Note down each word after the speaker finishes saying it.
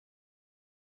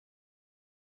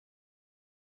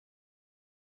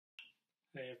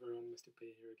Hey everyone, Mr.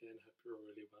 P here again. Hope you're all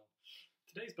really well.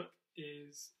 Today's book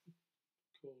is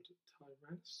called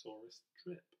Tyrannosaurus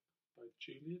Drip by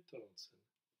Julia Donaldson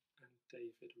and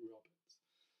David Roberts.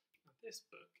 Now, this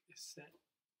book is set in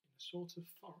a sort of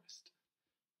forest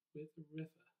with a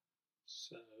river.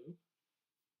 So,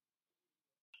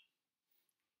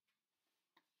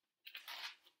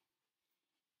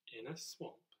 in a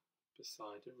swamp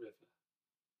beside a river,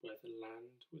 where the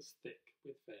land was thick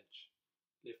with veg,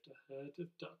 lived a herd of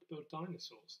duck-billed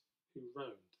dinosaurs who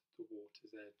roamed the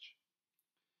water's edge.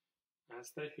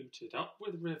 As they hooted up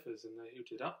with rivers, and they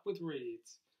hooted up with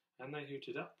reeds, and they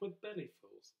hooted up with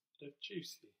bellyfuls of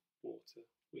juicy water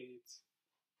weeds.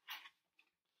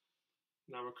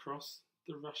 Now across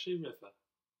the rushy river,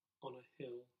 on a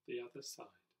hill the other side,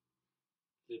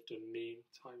 lived a mean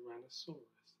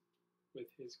Tyrannosaurus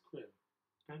with his grim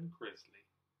and grisly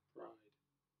bride.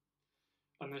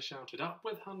 And they shouted up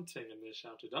with hunting, and they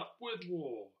shouted up with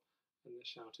war, and they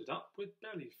shouted up with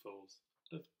bellyfuls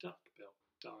of duck-billed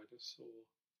dinosaur.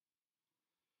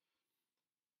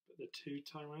 But the two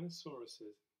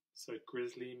Tyrannosauruses, so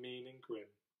grisly, mean and grim,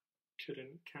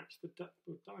 couldn't catch the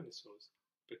duck-billed dinosaurs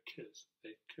because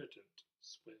they couldn't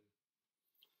swim.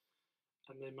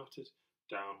 And they muttered,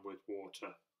 "Down with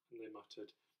water," and they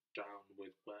muttered, "Down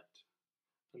with wet,"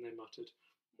 and they muttered,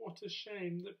 "What a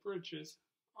shame that bridges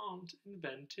aren't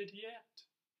invented yet."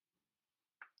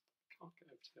 Can't get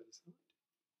over to the other side.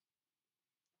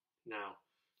 Now,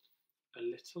 a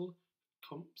little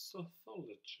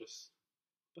compsognathus,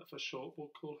 but for short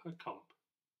we'll call her Comp,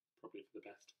 probably for the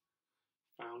best,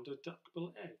 found a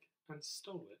duckbill egg and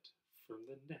stole it from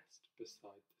the nest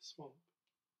beside the swamp.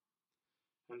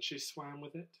 And she swam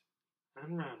with it,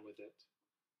 and ran with it,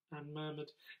 and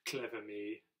murmured, "Clever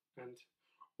me," and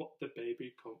what the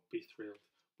baby Comp be thrilled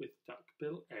with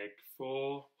duckbill egg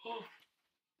for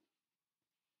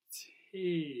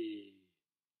tea.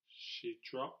 She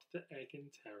dropped the egg in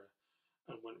terror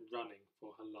and went running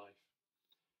for her life,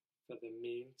 for the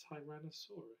mean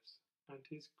Tyrannosaurus and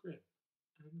his grim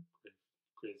and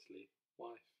grisly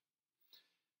wife.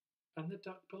 And the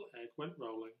duckbill egg went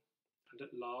rolling, and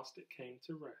at last it came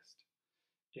to rest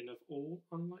in, of all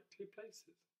unlikely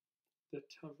places, the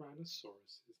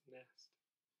Tyrannosaurus's nest.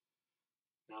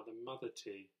 Now the mother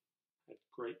tea had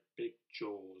great big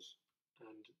jaws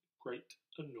and great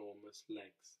enormous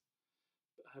legs,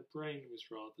 but her brain was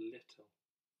rather little,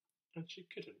 and she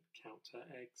couldn't count her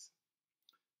eggs.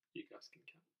 You guys can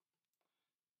count.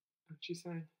 And she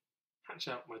sang, "Hatch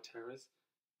out, my terrors,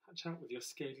 hatch out with your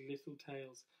scaly little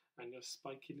tails, and your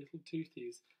spiky little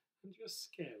toothies, and your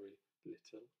scary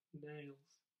little nails."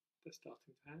 They're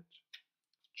starting to hatch,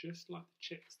 just like the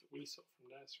chicks that we saw from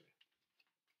nursery.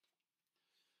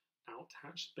 Out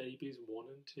hatched babies 1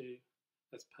 and 2,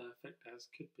 as perfect as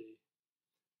could be.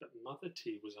 But Mother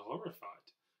T was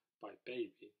horrified by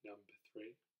baby number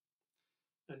 3.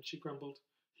 And she grumbled,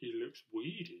 "He looks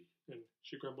weedy," and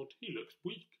she grumbled, "He looks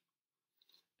weak."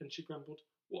 And she grumbled,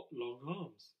 "What long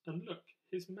arms, and look,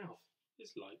 his mouth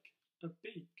is like a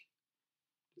beak."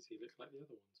 Does he look like the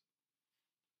other ones?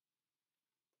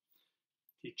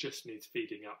 "He just needs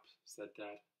feeding up," said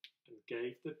Dad, and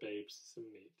gave the babes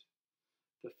some meat.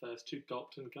 The first 2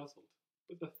 gulped and guzzled,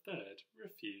 but the third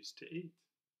refused to eat.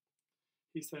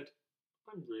 He said,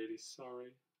 "I'm really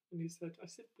sorry." And he said, "I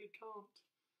simply can't."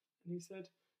 And he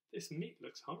said, "This meat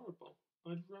looks horrible.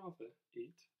 I'd rather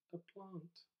eat a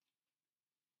plant."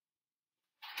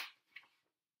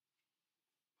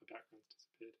 My background's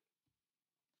disappeared.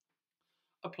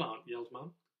 "A plant," yelled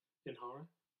Mum in horror,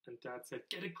 and Dad said,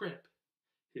 "Get a grip."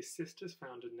 His sisters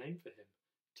found a name for him,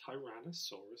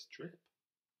 Tyrannosaurus Drip.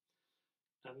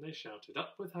 And they shouted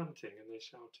up with hunting, and they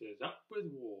shouted up with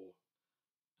war,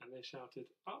 and they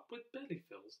shouted up with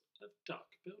bellyfills of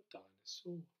duck-billed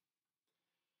dinosaur.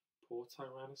 Poor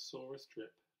Tyrannosaurus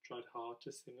Drip tried hard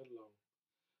to sing along,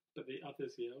 but the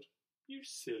others yelled, "You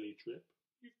silly Drip,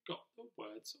 you've got the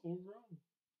words all wrong."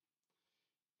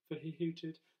 For he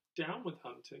hooted, "Down with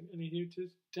hunting," and he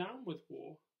hooted, "Down with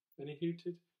war," and he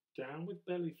hooted, "Down with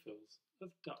bellyfills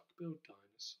of duck-billed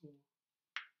dinosaur."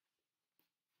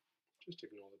 Just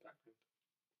ignore the background.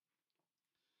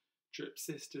 Drip's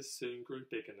sisters soon grew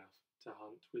big enough to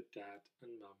hunt with Dad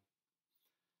and Mum.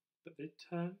 But they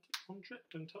turned on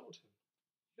Drip and told him,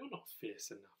 "You're not fierce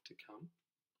enough to come."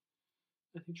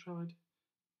 And he tried,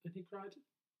 and he cried,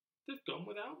 "They've gone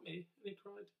without me." And he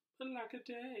cried, "Alack a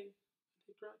day." And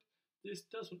he cried, "This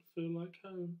doesn't feel like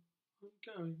home. I'm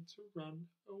going to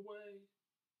run away."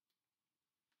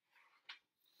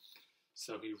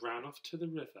 So he ran off to the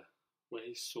river, where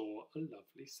he saw a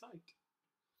lovely sight.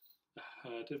 A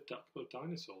herd of duck-billed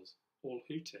dinosaurs, all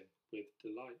hooting with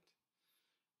delight.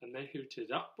 and they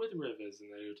hooted up with rivers,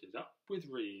 and they hooted up with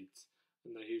reeds,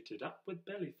 and they hooted up with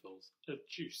bellyfuls of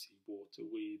juicy water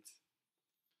weeds.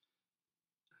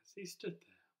 As he stood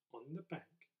there on the bank,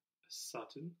 a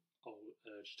sudden old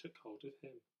urge took hold of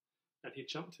him, and he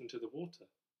jumped into the water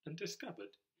and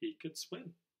discovered he could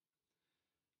swim.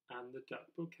 And the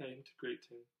duckbill came to greet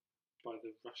him by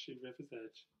the rushy river's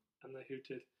edge, and they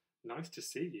hooted, "Nice to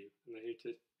see you," and they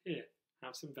hooted, "Here,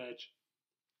 have some veg."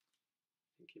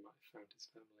 I think he might have found his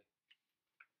family.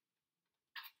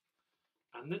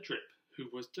 And the drip, who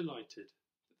was delighted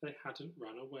that they hadn't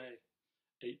run away,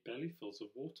 ate bellyfuls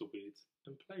of water weeds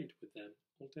and played with them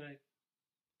all day.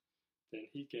 Then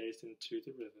he gazed into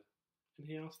the river, and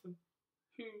he asked them,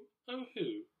 "Who, oh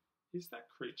who, is that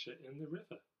creature in the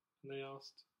river?" And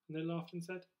they laughed and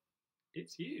said,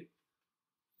 "It's you."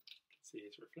 You can see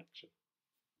his reflection.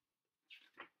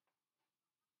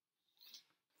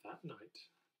 That night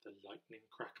the lightning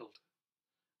crackled,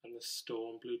 and the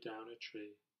storm blew down a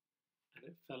tree, and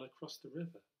it fell across the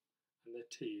river, and the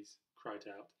teas cried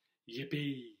out,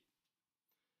 "Yippee!"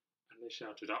 And they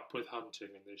shouted up with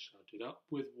hunting, and they shouted up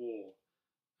with war,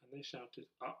 and they shouted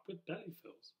up with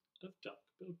bellyfuls of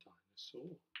duck-billed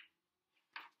dinosaur.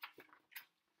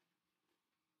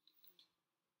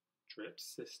 Drip's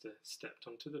sister stepped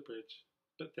onto the bridge,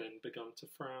 but then began to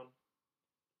frown,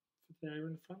 for there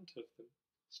in front of them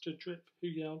stood Drip, who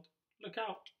yelled, "Look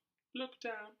out! Look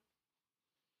down!"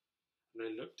 And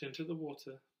they looked into the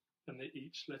water, and they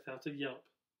each let out a yelp,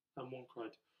 and one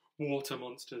cried, "Water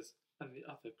monsters!" and the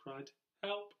other cried,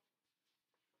 "Help!"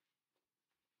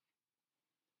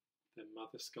 Their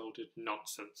mother scolded,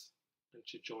 "Nonsense!" and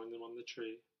she joined them on the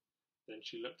tree. Then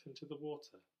she looked into the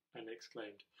water and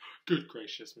exclaimed, "Good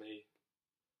gracious me!"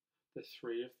 The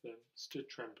three of them stood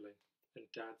trembling,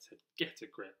 and Dad said, "Get a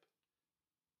grip.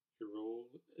 You're all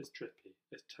as drippy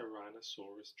as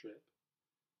Tyrannosaurus Drip."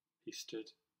 He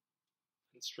stood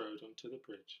and strode onto the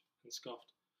bridge and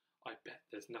scoffed, "I bet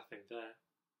there's nothing there."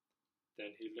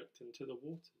 Then he looked into the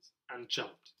waters and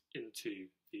jumped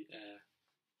into the air.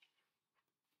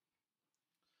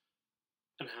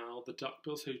 And how the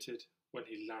duckbills hooted when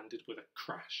he landed with a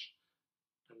crash,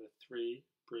 and the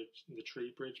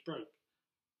tree bridge broke,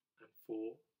 and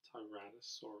 4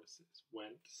 Tyrannosauruses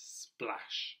went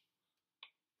splash.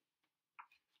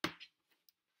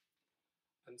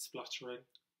 And spluttering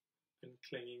and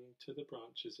clinging to the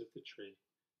branches of the tree,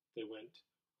 they went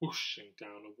whooshing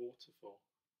down a waterfall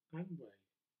and way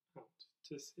out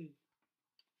to sea.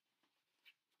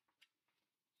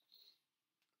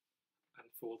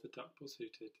 And 4 the duckbills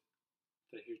hooted.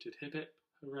 They hooted, "Hip hip,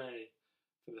 hooray,"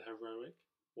 for the heroic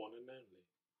one and only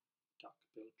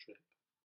duck-billed Drip.